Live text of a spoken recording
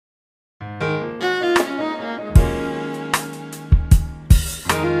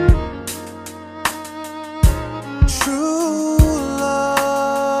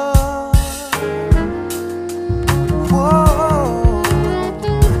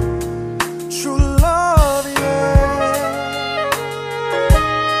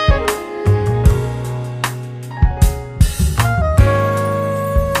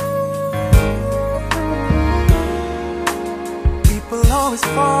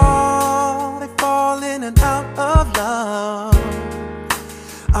fall, they fall in and out of love.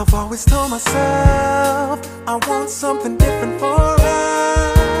 I've always told myself I want something different for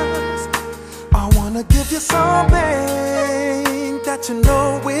us. I wanna give you something that you know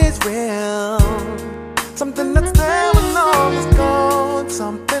is real, something that's there when all is gone,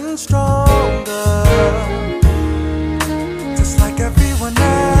 something stronger. Just like everyone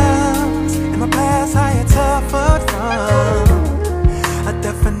else, in my past I had suffered from a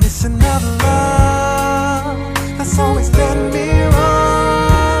definition of love that's always led me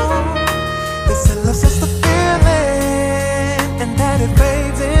wrong. They said love's just a feeling and that it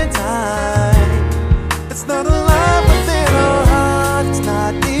fades in time. It's not a love within our heart, it's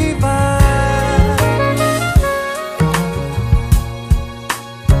not divine.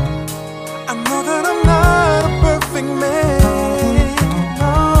 I know that I'm not a perfect man,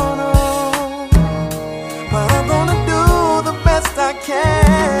 no, no, but I'm gonna do the best I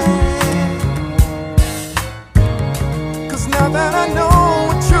can. 'Cause now that I know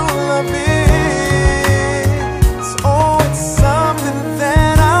what true love is,